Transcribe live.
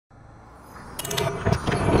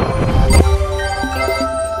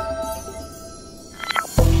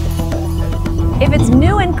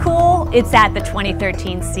It's at the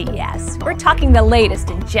 2013 CES. We're talking the latest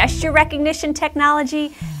in gesture recognition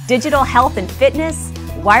technology, digital health and fitness,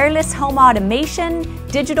 wireless home automation,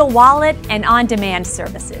 digital wallet, and on-demand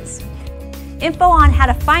services. Info on how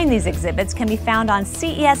to find these exhibits can be found on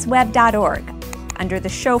cesweb.org under the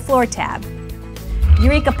Show Floor tab.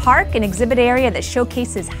 Eureka Park, an exhibit area that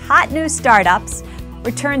showcases hot new startups,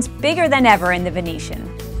 returns bigger than ever in the Venetian.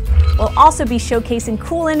 We'll also be showcasing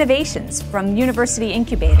cool innovations from university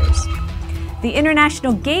incubators. The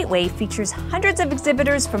International Gateway features hundreds of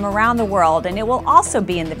exhibitors from around the world, and it will also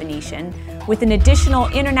be in the Venetian, with an additional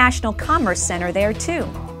International Commerce Center there too.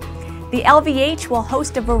 The LVH will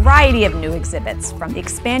host a variety of new exhibits, from the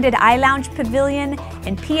expanded iLounge Pavilion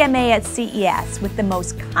and PMA at CES, with the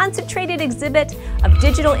most concentrated exhibit of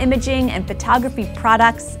digital imaging and photography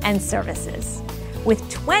products and services. With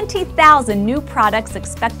 20,000 new products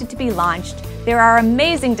expected to be launched, there are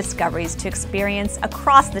amazing discoveries to experience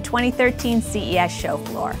across the 2013 CES show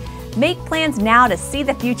floor. Make plans now to see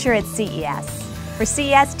the future at CES. For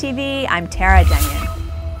CES TV, I'm Tara Dunyan.